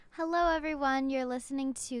Hello, everyone. You're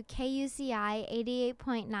listening to KUCI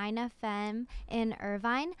 88.9 FM in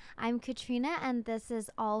Irvine. I'm Katrina, and this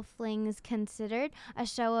is All Flings Considered, a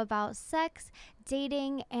show about sex,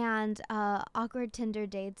 dating, and awkward Tinder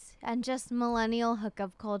dates, and just millennial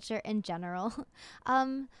hookup culture in general.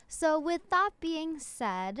 So with that being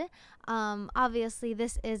said, obviously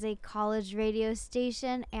this is a college radio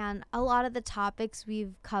station, and a lot of the topics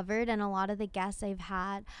we've covered and a lot of the guests I've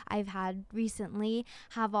had recently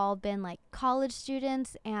have all been like college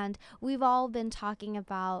students, and we've all been talking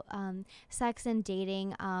about sex and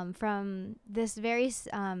dating from this very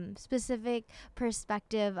specific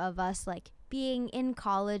perspective of us like being in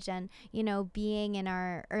college and being in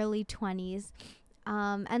our early 20s.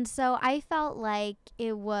 And so I felt like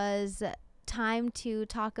it was time to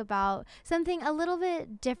talk about something a little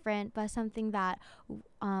bit different, but something that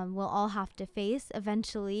we'll all have to face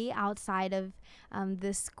eventually outside of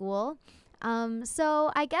this school.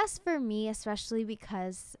 So I guess for me, especially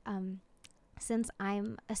because since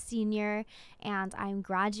I'm a senior and I'm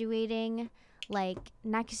graduating like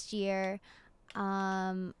next year,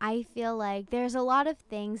 I feel like there's a lot of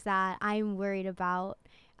things that I'm worried about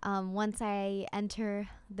once I enter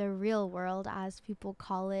the real world, as people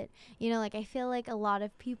call it. Like I feel like a lot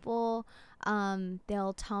of people,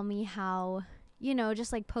 they'll tell me how,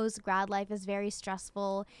 just like post-grad life is very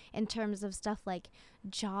stressful in terms of stuff like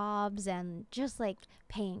jobs and just like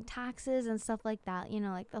paying taxes and stuff like that.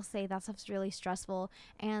 Like they'll say that stuff's really stressful.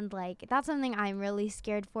 And like that's something I'm really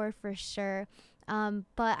scared for sure.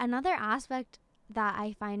 But another aspect that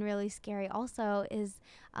I find really scary also is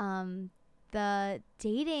the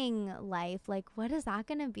dating life. Like, what is that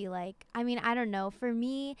going to be like? I mean, I don't know. For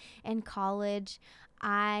me in college,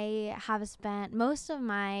 I have spent most of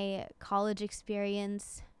my college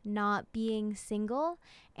experience not being single.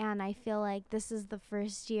 And I feel like this is the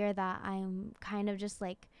first year that I'm kind of just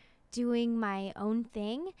like doing my own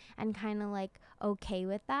thing and kind of like okay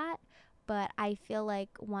with that. But I feel like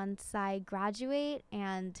once I graduate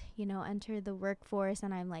and, enter the workforce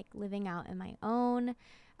and I'm like living out in my own,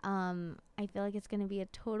 I feel like it's going to be a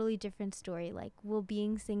totally different story. Like, will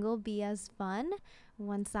being single be as fun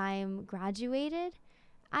once I'm graduated?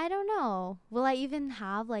 I don't know. Will I even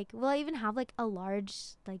have like a large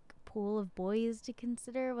like pool of boys to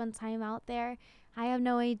consider once I'm out there? I have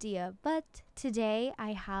no idea. But today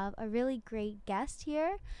I have a really great guest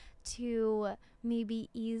here to maybe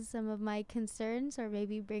ease some of my concerns or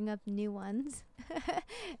maybe bring up new ones.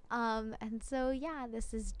 And so yeah,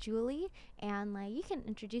 this is Julie, and like you can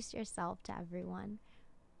introduce yourself to everyone.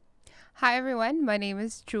 Hi everyone, my name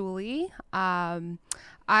is Julie. I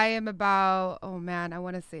am about, oh man, I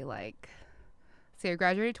want to say I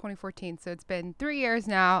graduated 2014, so it's been 3 years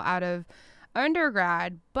now out of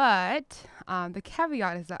undergrad, but the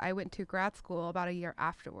caveat is that I went to grad school about a year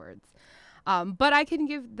afterwards. But I can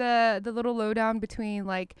give the little lowdown between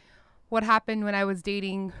like what happened when I was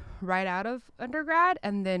dating right out of undergrad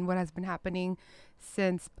and then what has been happening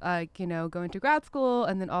since going to grad school,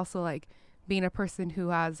 and then also like being a person who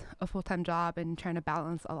has a full-time job and trying to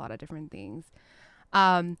balance a lot of different things.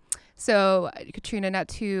 So Katrina, not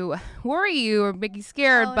to worry you or make you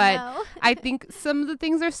scared, Oh but no. I think some of the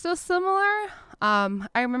things are still similar. I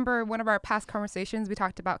remember one of our past conversations, we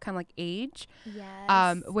talked about kind of like age,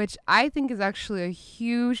 Yes. which I think is actually a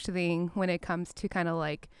huge thing when it comes to kind of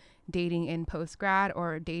like dating in post grad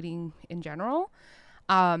or dating in general.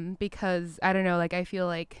 Because I don't know, like I feel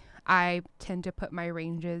like I tend to put my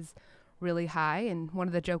ranges really high, and one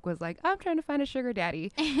of the joke was like, I'm trying to find a sugar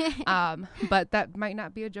daddy. But that might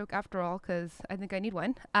not be a joke after all, because I think I need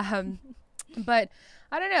one. But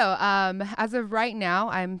I don't know. As of right now,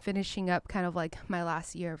 I'm finishing up kind of like my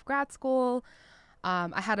last year of grad school.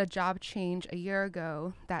 I had a job change a year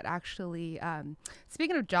ago that actually,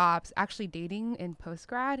 speaking of jobs, actually dating in post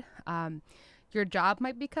grad, your job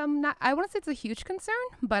might become not, I wouldn't say it's a huge concern,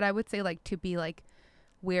 but I would say like to be like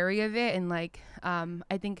wary of it. And like,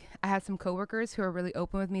 I think I had some coworkers who are really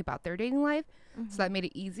open with me about their dating life. So that made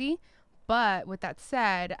it easy. But with that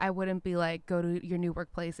said, I wouldn't be like, go to your new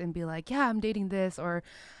workplace and be like, yeah, I'm dating this, or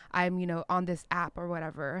I'm, on this app or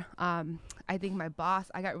whatever. I think my boss,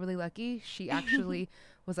 I got really lucky. She actually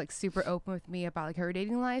was like super open with me about like her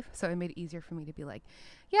dating life. So it made it easier for me to be like,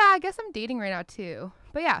 yeah, I guess I'm dating right now too.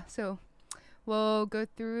 But yeah, so we'll go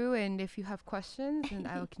through, and if you have questions, then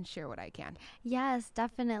I can share what I can. Yes,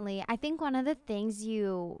 definitely. I think one of the things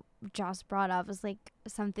you just brought up is like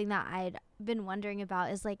something that I'd been wondering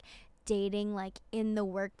about is like dating like in the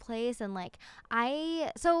workplace. And like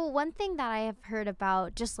so one thing that I have heard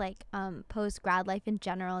about just like post grad life in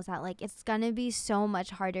general is that like it's gonna be so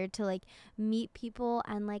much harder to like meet people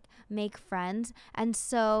and like make friends. And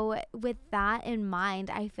so with that in mind,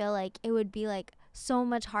 I feel like it would be like so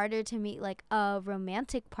much harder to meet like a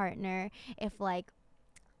romantic partner if like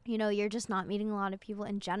you're just not meeting a lot of people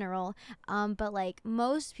in general. But like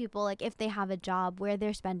most people, like if they have a job where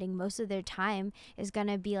they're spending most of their time is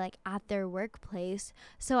gonna be like at their workplace.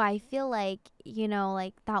 So I feel like,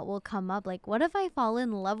 like that will come up. Like, what if I fall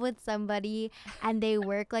in love with somebody and they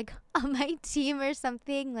work like on my team or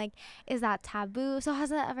something? Like, is that taboo? So has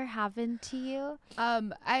that ever happened to you?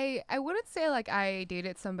 I wouldn't say like I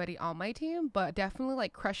dated somebody on my team, but definitely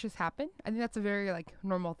like crushes happen. I think that's a very like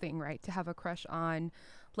normal thing, right? To have a crush on,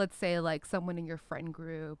 let's say like someone in your friend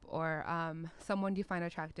group or someone you find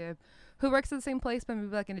attractive who works at the same place but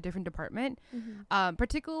maybe like in a different department.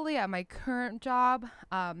 Particularly at my current job,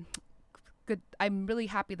 I'm really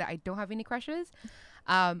happy that I don't have any crushes.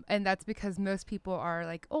 And that's because most people are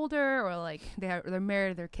like older or like they're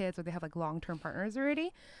married to their kids or they have like long-term partners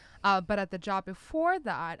already. But at the job before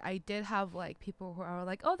that, I did have like people who are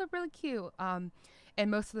like, oh, they're really cute. And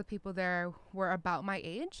most of the people there were about my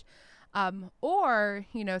age. Or,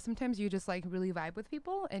 sometimes you just like really vibe with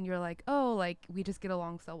people and you're like, oh, like we just get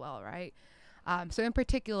along so well, right? So in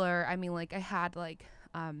particular, I mean, like I had like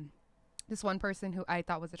this one person who I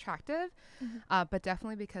thought was attractive, but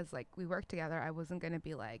definitely because like we worked together, I wasn't going to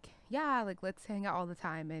be like, yeah, like let's hang out all the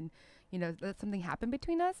time and, let something happen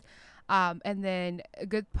between us. And then a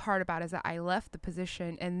good part about it is that I left the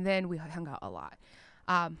position and then we hung out a lot.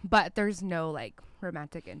 But there's no like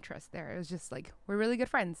romantic interest there. It was just like we're really good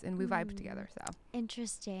friends and we vibe together. So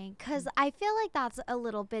interesting, because I feel like that's a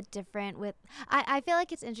little bit different with I feel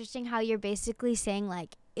like it's interesting how you're basically saying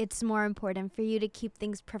like it's more important for you to keep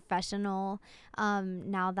things professional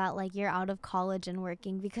now that like you're out of college and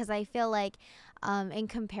working, because I feel like in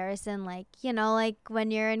comparison, like like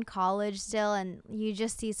when you're in college still and you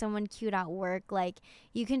just see someone cute at work, like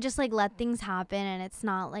you can just like let things happen and it's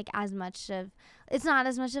not as much of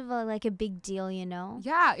a like a big deal.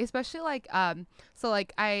 yeah, especially like so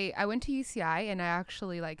like I went to UCI and I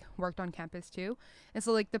actually like worked on campus too. And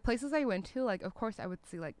so like the places I went to, like of course I would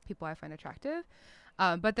see like people I find attractive.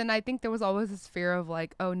 But then I think there was always this fear of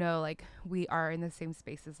like, oh no, like we are in the same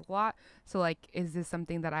spaces a lot. So like, is this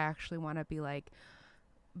something that I actually want to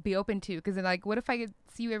be open to? Because then like, what if I could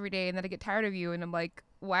see you every day and then I get tired of you and I'm like,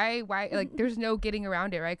 why? Like, there's no getting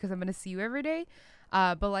around it, right? Because I'm gonna see you every day.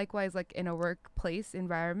 But likewise, like in a workplace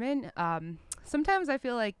environment, sometimes I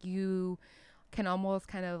feel like you can almost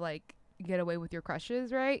kind of like get away with your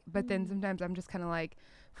crushes, right? But then sometimes I'm just kind of like,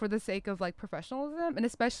 for the sake of like professionalism, and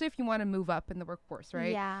especially if you want to move up in the workforce,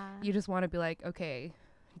 right? Yeah. You just want to be like, okay,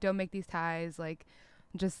 don't make these ties, like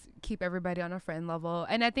just keep everybody on a friend level.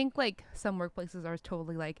 And I think like some workplaces are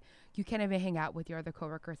totally like you can't even hang out with your other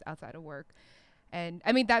coworkers outside of work. And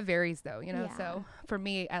I mean that varies though, Yeah. So for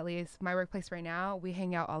me at least, my workplace right now, we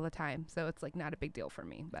hang out all the time, so it's like not a big deal for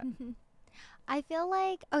me. But I feel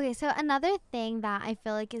like, okay, so another thing that I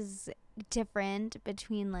feel like is different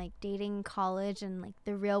between like dating in college and like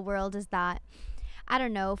the real world is that, I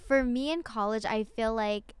don't know, for me in college, I feel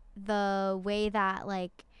like the way that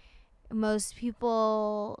like most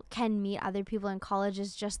people can meet other people in college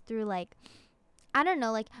is just through like, I don't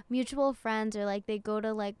know, like mutual friends, or like they go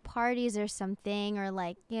to like parties or something, or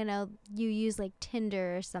like, you use like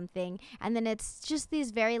Tinder or something. And then it's just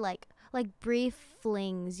these very like brief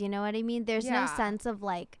flings, you know what I mean? There's no yeah. sense of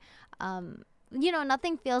like,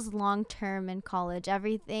 nothing feels long term in college.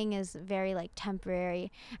 Everything is very like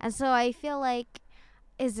temporary. And so I feel like,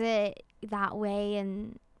 is it that way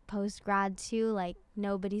in post grad too? Like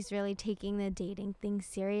nobody's really taking the dating thing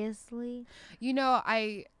seriously?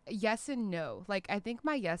 I yes and no. Like I think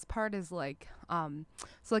my yes part is like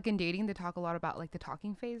so like in dating they talk a lot about like the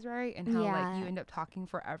talking phase, right? And how like you end up talking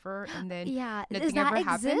forever and then Yeah. Does nothing that ever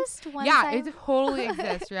happens. exist? Yeah, it totally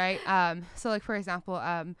exists, right? So like for example,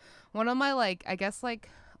 one of my like I guess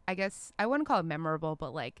I wouldn't call it memorable,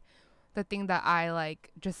 but like the thing that I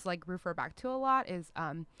like just like refer back to a lot is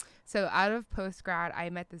so out of post grad I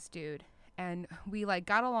met this dude and we like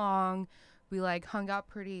got along. We like hung out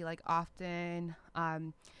pretty like often.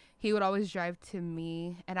 He would always drive to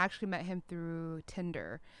me, and I actually met him through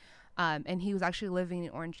Tinder. And he was actually living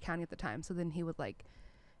in Orange County at the time. So then he would like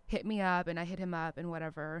hit me up and I hit him up and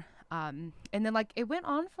whatever. And then like it went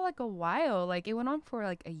on for like a while. Like it went on for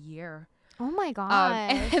like a year. Oh my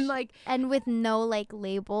And, gosh. like, And with no like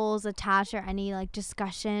labels attached or any like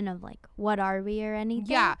discussion of like what are we or anything?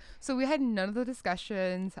 yeah, so we had none of the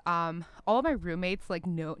discussions. All of my roommates like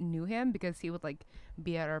knew him because he would like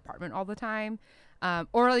be at our apartment all the time.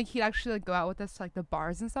 Or like he'd actually like go out with us to like the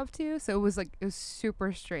bars and stuff too. So it was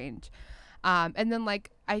super strange. And then like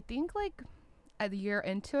I think like a year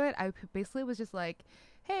into it, I basically was just like,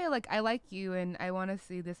 hey, like I like you and I want to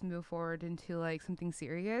see this move forward into like something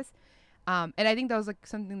serious. And I think that was like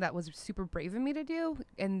something that was super brave of me to do.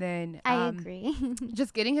 And then I agree.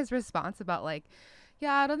 just getting his response about like,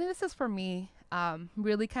 yeah, I don't think this is for me,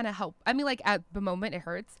 really kind of helped. I mean, like at the moment it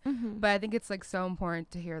hurts, but I think it's like so important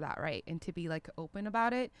to hear that, right? And to be like open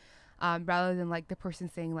about it, rather than like the person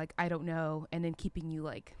saying like, I don't know, and then keeping you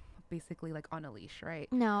like basically like on a leash, right?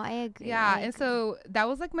 No, I agree. Yeah, I and agree. so that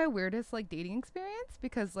was like my weirdest like dating experience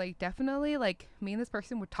because like definitely like me and this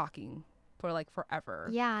person were talking for like forever.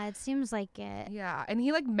 Yeah, it seems like it. Yeah, and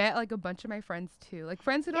he like met like a bunch of my friends too, like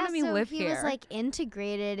friends who don't even so live he here. was like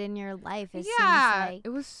integrated in your life. It Yeah, seems like it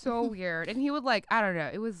was so weird, and he would like I don't know,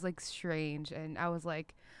 it was like strange, and I was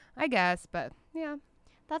like, I guess, but yeah.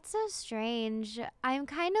 that's so strange. I'm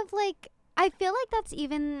kind of like I feel like that's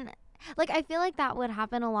even like I feel like that would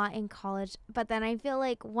happen a lot in college, but then I feel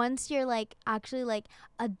like once you're like actually like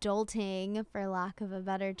adulting for lack of a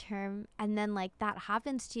better term and then like that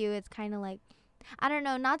happens to you, it's kind of like I don't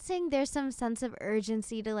know, not saying there's some sense of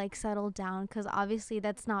urgency to like settle down cuz obviously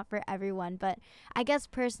that's not for everyone, but I guess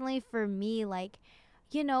personally for me like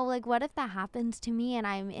you know, like what if that happens to me and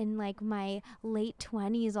I'm in like my late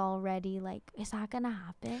 20s already? Like is that going to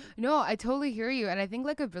happen? No, I totally hear you, and I think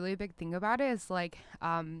like a really big thing about it is like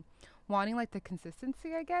wanting like the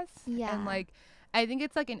consistency, I guess. Yeah. And like I think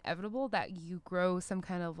it's like inevitable that you grow some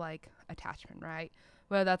kind of like attachment, right?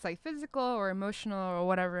 Whether that's like physical or emotional or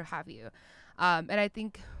whatever have you. And I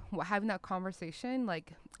think having that conversation,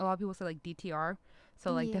 like a lot of people say like DTR,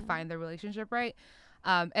 so like Yeah. define the relationship, right?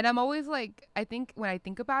 And I'm always like, I think when I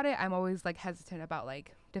think about it, I'm always like hesitant about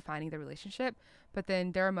like defining the relationship. But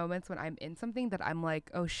then there are moments when I'm in something that I'm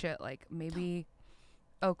like, oh shit, like maybe,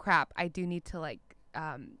 oh crap, I do need to like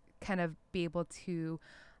kind of be able to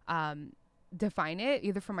define it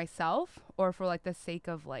either for myself or for like the sake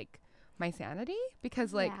of like my sanity.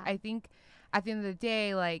 Because like Yeah. I think at the end of the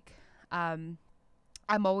day, like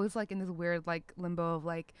I'm always like in this weird like limbo of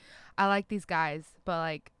like I like these guys, but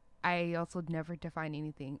like I also never define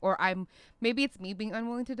anything, or I'm maybe it's me being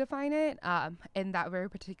unwilling to define it. And that very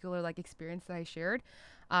particular like experience that I shared,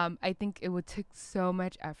 I think it would take so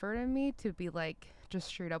much effort in me to be like just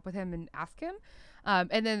straight up with him and ask him.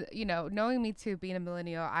 And then you know, knowing me too, being a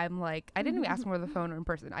millennial, I'm like I didn't even ask him over the phone or in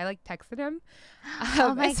person. I like texted him.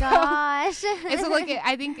 Oh my gosh. And so like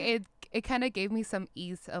I think it kind of gave me some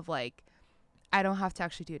ease of like I don't have to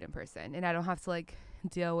actually do it in person, and I don't have to like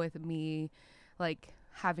deal with me like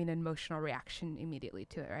having an emotional reaction immediately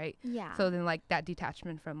to it, right? Yeah. So then like that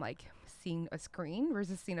detachment from like seeing a screen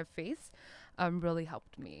versus seeing a face really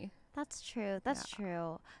helped me. That's true. That's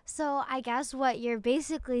true. So I guess what you're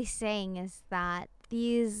basically saying is that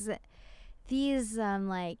these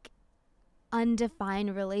like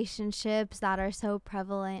undefined relationships that are so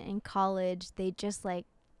prevalent in college, they just like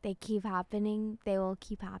they keep happening. They will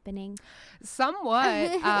keep happening.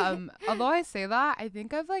 Somewhat. Although I say that, I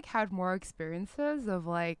think I've like had more experiences of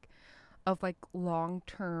like long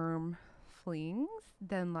term flings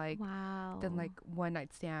than like Wow. one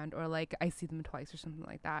night stand, or like I see them twice or something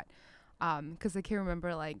like that. Because I can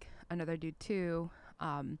remember like another dude too.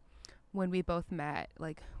 When we both met,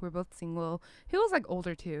 like we're both single. He was like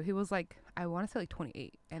older too. He was like I want to say like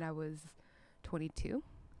 28, and I was 22.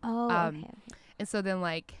 Oh, okay. And so then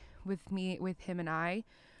like with him and I,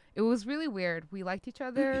 it was really weird. We liked each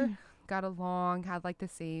other, got along, had like the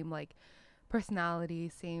same like personality,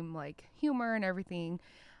 same like humor and everything.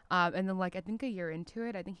 And then like I think a year into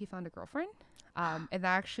it, I think he found a girlfriend. And I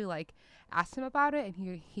actually like asked him about it,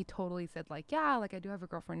 and he totally said like, yeah, like I do have a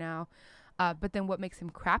girlfriend now. But then what makes him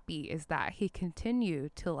crappy is that he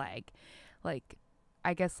continued to like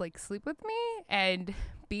I guess like sleep with me and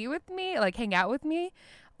be with me, like hang out with me,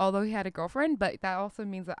 although he had a girlfriend. But that also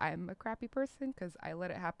means that I'm a crappy person because I let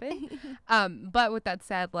it happen. But with that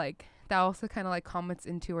said, like that also kind of like comments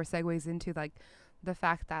into or segues into like the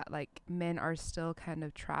fact that like men are still kind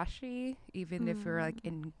of trashy, even if you're like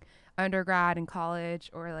in undergrad and college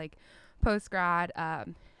or like post grad.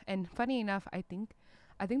 And funny enough, I think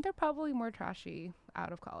they're probably more trashy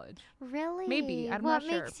out of college. Really? Maybe. I'm what not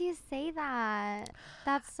sure. makes you say that?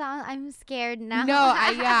 That sound I'm scared now. No,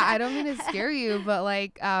 I don't mean to scare you, but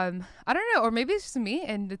like I don't know, or maybe it's just me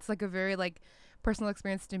and it's like a very like personal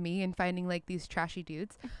experience to me and finding like these trashy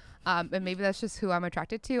dudes. And maybe that's just who I'm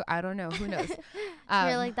attracted to. I don't know. Who knows?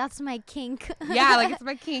 You're like, that's my kink. Yeah, like it's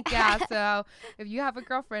my kink. Yeah. So if you have a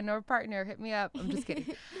girlfriend or a partner, hit me up. I'm just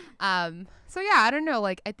kidding. So yeah, I don't know.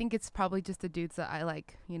 Like I think it's probably just the dudes that I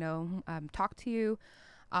like, talk to.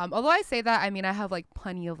 Although I say that, I mean, I have like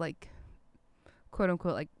plenty of like quote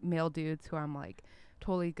unquote like male dudes who I'm like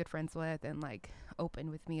totally good friends with and like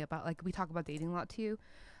open with me about, like, we talk about dating a lot too.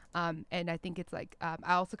 And I think it's like,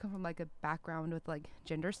 I also come from like a background with like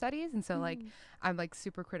gender studies. And so like, I'm like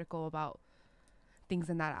super critical about things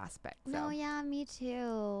in that aspect. So. No, yeah, me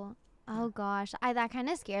too. Oh gosh, that kind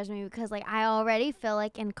of scares me because like I already feel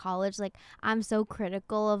like in college like I'm so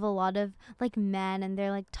critical of a lot of like men and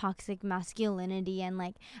their like toxic masculinity, and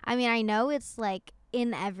like I mean I know it's like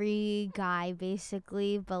in every guy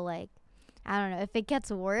basically, but like I don't know, if it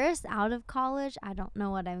gets worse out of college, I don't know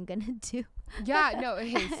what I'm gonna do. Yeah, no,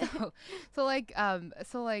 hey, so like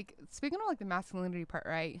speaking of like the masculinity part,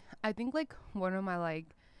 right? I think like one of my like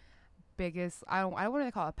biggest, I don't want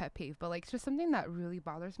to call it a pet peeve, but like it's just something that really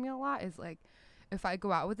bothers me a lot is like if I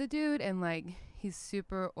go out with a dude and like he's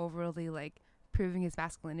super overly like proving his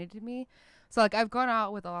masculinity to me. So like I've gone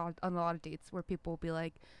out with on a lot of dates where people will be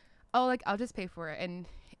like, oh, like I'll just pay for it, and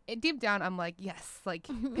deep down I'm like, yes, like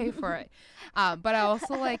pay for it. But I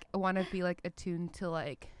also like want to be like attuned to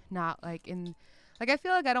like not like in like I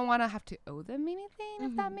feel like I don't want to have to owe them anything,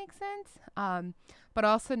 if that makes sense. But I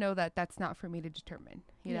also know that that's not for me to determine,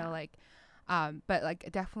 you know, like but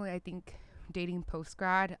like definitely I think dating post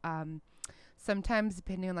grad, sometimes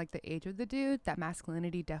depending on like the age of the dude, that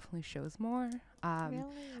masculinity definitely shows more. Really?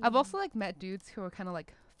 I've also like met dudes who are kind of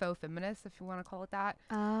like faux feminists, if you want to call it that.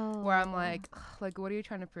 Oh. Where I'm like, like, what are you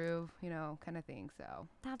trying to prove, kind of thing. So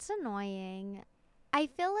That's annoying. I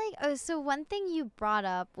feel like, so one thing you brought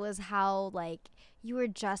up was how like you were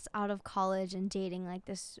just out of college and dating like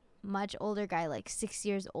this much older guy, like 6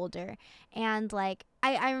 years older. And like,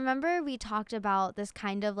 I remember we talked about this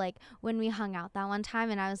kind of like when we hung out that one time,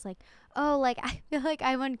 and I was like, oh, like I feel like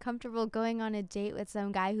I'm uncomfortable going on a date with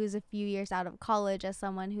some guy who's a few years out of college as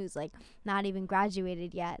someone who's like not even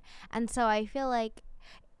graduated yet. And so I feel like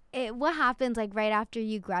what happens like right after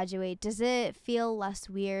you graduate? Does it feel less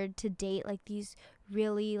weird to date like these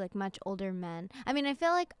really like much older men? I mean, I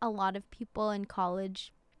feel like a lot of people in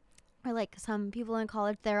college, or like some people in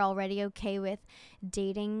college, they're already okay with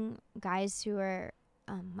dating guys who are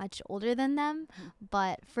much older than them.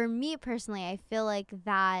 But for me personally, I feel like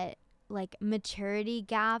that like maturity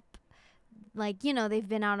gap, like, they've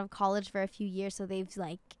been out of college for a few years, so they've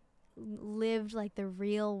like lived like the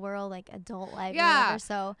real world, like adult life or whatever.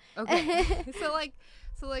 So okay.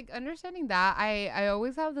 so like understanding that, I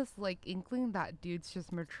always have this like inkling that dudes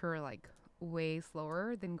just mature like way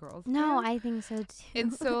slower than girls no, do. I think so too.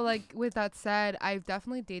 And so like with that said, I've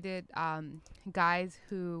definitely dated guys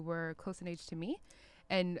who were close in age to me,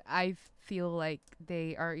 and I feel like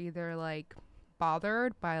they are either like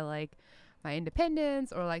bothered by like my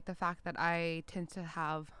independence, or like the fact that I tend to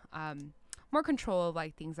have more control of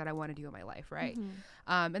like things that I want to do in my life, right?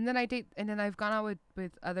 And then I've gone out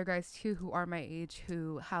with other guys too who are my age,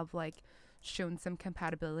 who have like shown some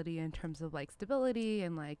compatibility in terms of like stability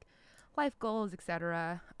and like life goals,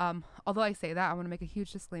 etc. Although I say that, I want to make a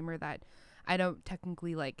huge disclaimer that I don't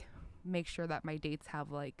technically like make sure that my dates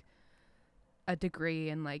have like a degree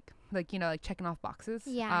and like checking off boxes.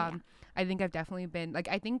 Yeah. I think I've definitely been like,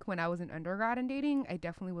 I think when I was an undergrad and dating, I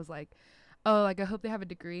definitely was like, oh, like I hope they have a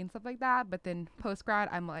degree and stuff like that. But then post grad,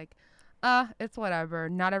 I'm like, it's whatever.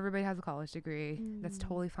 Not everybody has a college degree. That's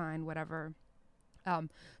totally fine. Whatever. So kind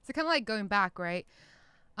of like going back, right?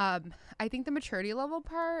 I think the maturity level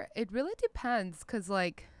part, it really depends. Cause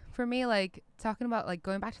like for me, like talking about like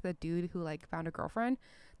going back to the dude who like found a girlfriend,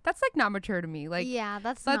 that's like not mature to me. Like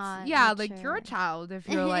that's not yeah, mature. like you're a child if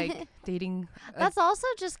you're like dating. That's also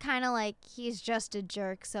just kind of like he's just a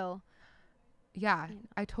jerk. So yeah,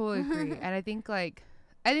 I totally agree. And I think like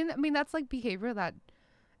I mean that's like behavior that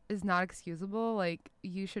is not excusable. Like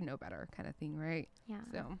you should know better, kind of thing, right? Yeah.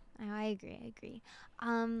 So I agree.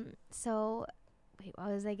 So wait, what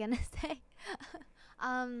was I gonna say?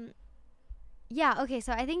 Yeah, okay,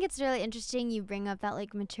 so I think it's really interesting you bring up that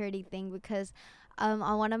like maturity thing, because on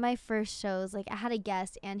one of my first shows, like I had a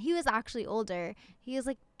guest and he was actually older. He was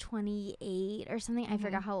like 28 or something. I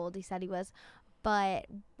forgot how old he said he was. But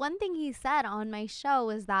one thing he said on my show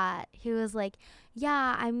was that he was like,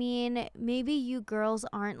 yeah, I mean, maybe you girls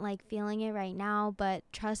aren't like feeling it right now, but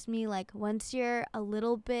trust me, like once you're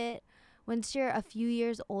a few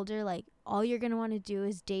years older, like all you're going to want to do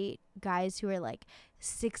is date guys who are like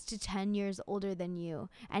 6 to 10 years older than you.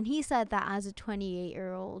 And he said that as a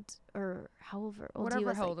 28-year-old, or however old he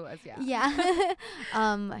was, Whatever old it was, yeah.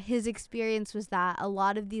 Yeah. His experience was that a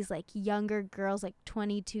lot of these like younger girls, like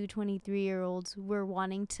 22, 23-year-olds, were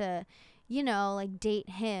wanting to, like date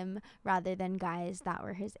him rather than guys that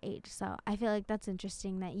were his age. So I feel like that's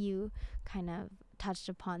interesting that you kind of touched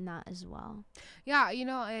upon that as well. Yeah,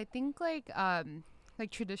 I think like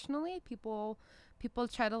traditionally people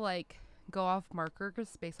try to like go off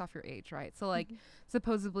markers based off your age, right? So like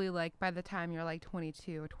supposedly like by the time you're like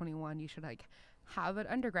 22 or 21, you should like have an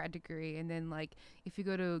undergrad degree, and then like if you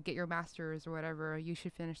go to get your master's or whatever, you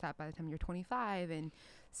should finish that by the time you're 25, and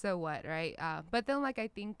so what, right? But then like I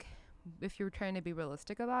think if you're trying to be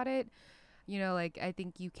realistic about it, like I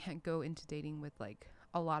think you can't go into dating with like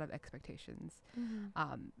a lot of expectations.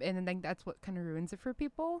 And then like that's what kind of ruins it for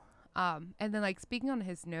people. And then like speaking on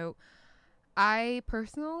his note, I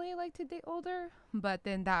personally like to date older, but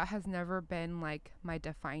then that has never been like my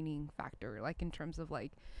defining factor, like in terms of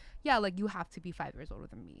like, yeah, like you have to be 5 years older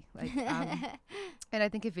than me, like and I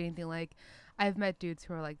think if anything, like I've met dudes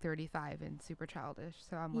who are like 35 and super childish,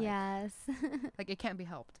 so I'm like, Yes. like it can't be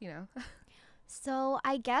helped. So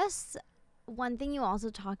I guess one thing you also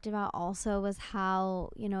talked about also was how,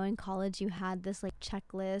 in college you had this like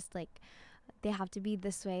checklist, like they have to be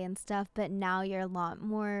this way and stuff, but now you're a lot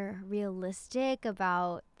more realistic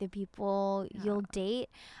about the people you'll date.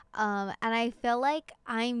 And I feel like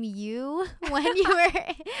I'm you when you were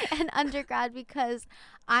an undergrad, because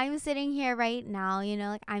I'm sitting here right now,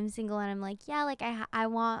 like I'm single and I'm like, yeah, like I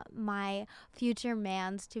want my future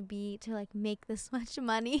mans to like make this much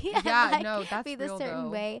money and Yeah, like no, that's be this real certain though.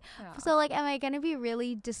 way. Yeah. So like, am I gonna be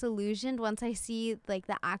really disillusioned once I see like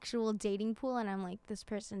the actual dating pool and I'm like, this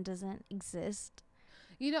person doesn't exist?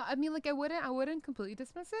 I mean, like I wouldn't completely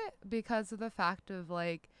dismiss it because of the fact of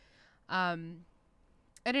like, I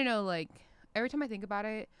don't know, like every time I think about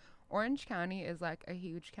it, Orange County is like a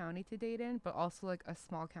huge county to date in, but also like a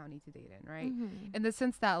small county to date in, right? In the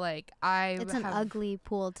sense that like It's an ugly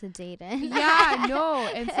pool to date in. Yeah, no.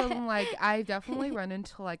 And so like I definitely run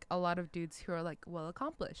into like a lot of dudes who are like well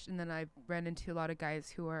accomplished, and then I ran into a lot of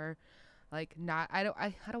guys who are like not, I don't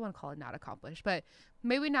want to call it not accomplished, but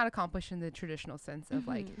maybe not accomplished in the traditional sense of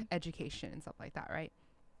like education and stuff like that, right?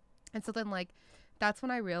 And so then like that's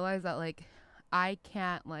when I realized that like I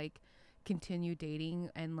can't like continue dating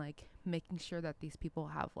and like making sure that these people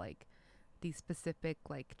have like these specific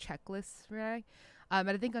like checklists, right? And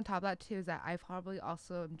I think on top of that too is that I've probably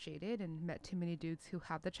also am jaded and met too many dudes who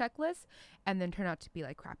have the checklist and then turn out to be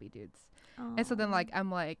like crappy dudes. And so then like I'm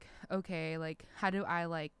like, okay, like how do I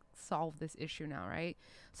like solve this issue now, right?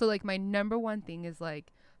 So like my number one thing is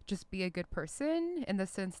like just be a good person, in the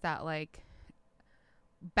sense that like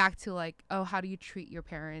back to like, oh, how do you treat your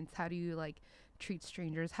parents? How do you like treat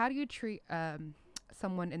strangers? How do you treat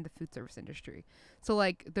someone in the food service industry? So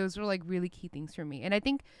like those are like really key things for me. And I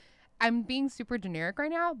think I'm being super generic right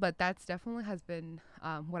now, but that's definitely has been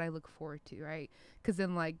what I look forward to, right? Because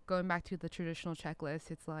then like going back to the traditional checklist,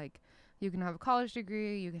 it's like you can have a college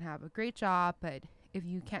degree, you can have a great job, but if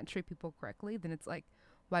you can't treat people correctly, then it's like,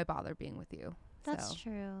 why bother being with you? That's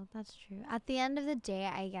true. That's true. At the end of the day,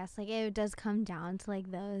 I guess like it does come down to like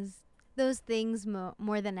those things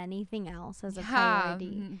more than anything else as a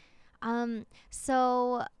priority.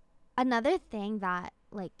 So another thing that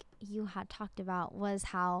like you had talked about was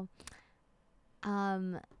how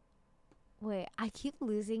wait, I keep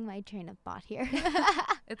losing my train of thought here.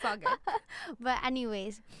 It's all good. But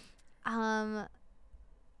anyways,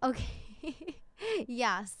 okay.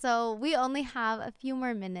 Yeah, so we only have a few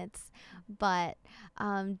more minutes, but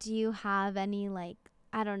do you have any like,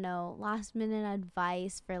 I don't know, last minute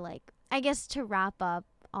advice for like, I guess to wrap up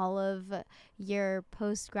all of your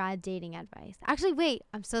post-grad dating advice? Actually, wait,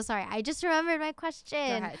 I'm so sorry. I just remembered my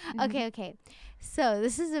question. Go ahead. Okay. So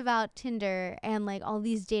this is about Tinder and like all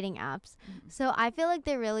these dating apps. So I feel like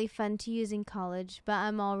they're really fun to use in college, but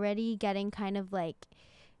I'm already getting kind of like,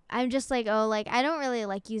 I'm just like, oh, like I don't really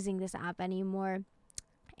like using this app anymore.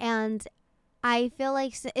 And I feel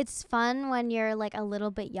like it's fun when you're like a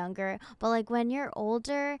little bit younger, but like when you're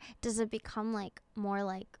older, does it become like more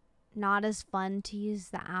like not as fun to use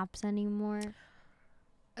the apps anymore?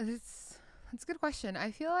 That's a good question.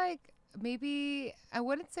 I feel like maybe I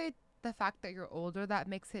wouldn't say the fact that you're older that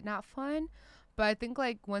makes it not fun, but I think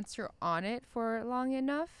like once you're on it for long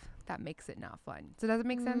enough, that makes it not fun. So does it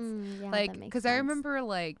make sense? Yeah, Like, that makes because sense. I remember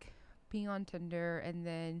like being on Tinder, and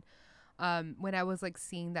then when I was like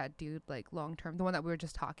seeing that dude like long term, the one that we were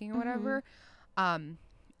just talking or whatever,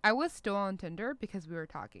 I was still on Tinder because we were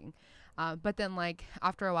talking. But then like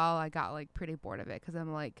after a while I got like pretty bored of it, because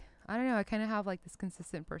I'm like, I don't know, I kind of have like this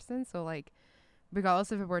consistent person, so like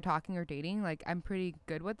regardless of if we're talking or dating, like I'm pretty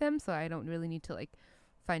good with them, so I don't really need to like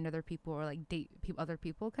find other people or like date other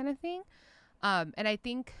people kind of thing. And I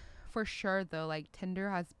think for sure though, like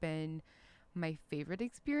Tinder has been my favorite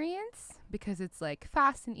experience because it's like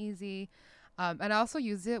fast and easy. And I also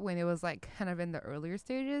used it when it was like kind of in the earlier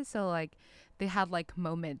stages. So like they had like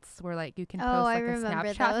moments where like you can Oh, post I like a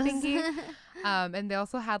remember Snapchat those. thingy. And they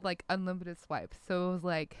also had like unlimited swipes. So it was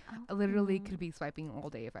like I literally Oh. could be swiping all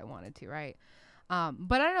day if I wanted to, right?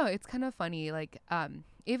 But I don't know, it's kind of funny. Like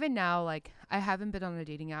even now, like I haven't been on a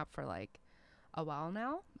dating app for like a while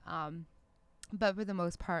now. But for the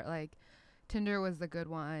most part, like Tinder was the good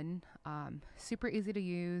one. Super easy to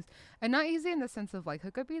use, and not easy in the sense of like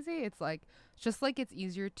hookup easy. It's like just like it's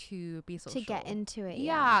easier to be social. To get into it,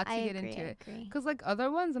 Yeah, I to get agree, into I it. agree. Because like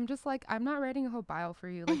other ones, I'm just like I'm not writing a whole bio for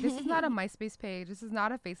you. Like this is not a MySpace page. This is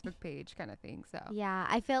not a Facebook page, kind of thing. So Yeah,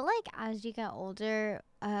 I feel like as you get older,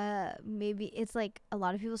 maybe it's like a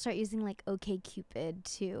lot of people start using like OK Cupid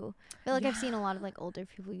too. I feel like I've seen a lot of like older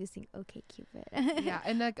people using OK Cupid. yeah,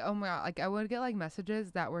 and like oh my god, like I would get like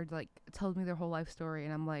messages that were like told me their whole life story,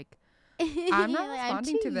 and I'm like, I'm not Like,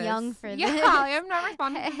 responding I'm to too this. young for Yeah, this. I'm not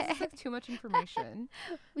responding to this. It's like too much information.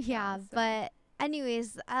 Yeah, So. but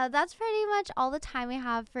anyways, that's pretty much all the time we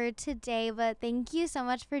have for today. But thank you so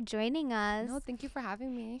much for joining us. No, thank you for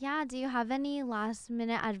having me. Yeah, do you have any last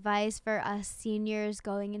minute advice for us seniors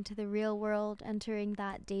going into the real world, entering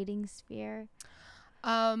that dating sphere?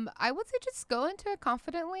 I would say just go into it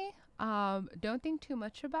confidently. Don't think too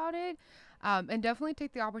much about it. And definitely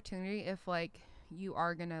take the opportunity if like you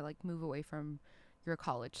are gonna like move away from your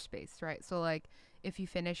college space, right? So like if you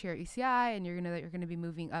finish here at UCI and you're gonna be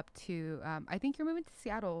moving up to I think you're moving to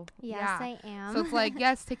Seattle. Yes, Yeah. I am. So it's like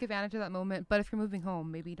yes, take advantage of that moment. But if you're moving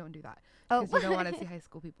home, maybe don't do that Oh, because you don't want to see high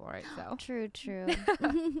school people, right? So true, true.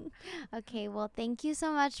 Okay, well, thank you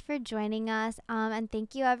so much for joining us. And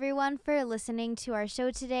thank you everyone for listening to our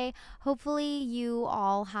show today. Hopefully, you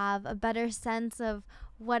all have a better sense of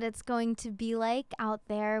what it's going to be like out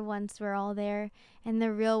there once we're all there in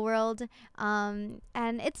the real world. And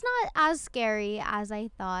it's not as scary as I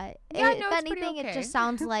thought. yeah, If no, it's pretty anything, it okay. just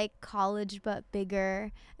sounds like college but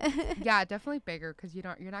bigger. Yeah, definitely bigger because you're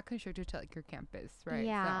not constricted to like your campus, right?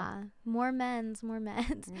 Yeah, more men's, more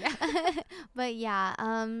men's. So. Yeah. But yeah,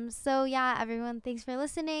 so yeah, everyone, thanks for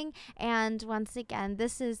listening. And once again,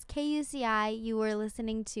 this is KUCI. You were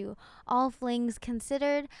listening to All Flings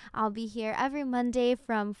Considered. I'll be here every Monday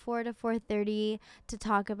from 4 to 4:30 to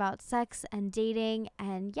talk about sex and dating.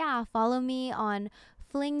 And yeah, follow me on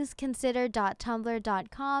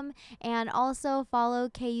flingsconsidered.tumblr.com, and also follow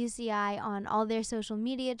KUCI on all their social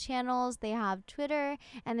media channels. They have Twitter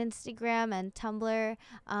and Instagram and Tumblr,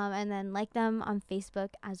 and then like them on Facebook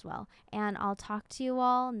as well. And I'll talk to you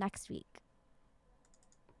all next week.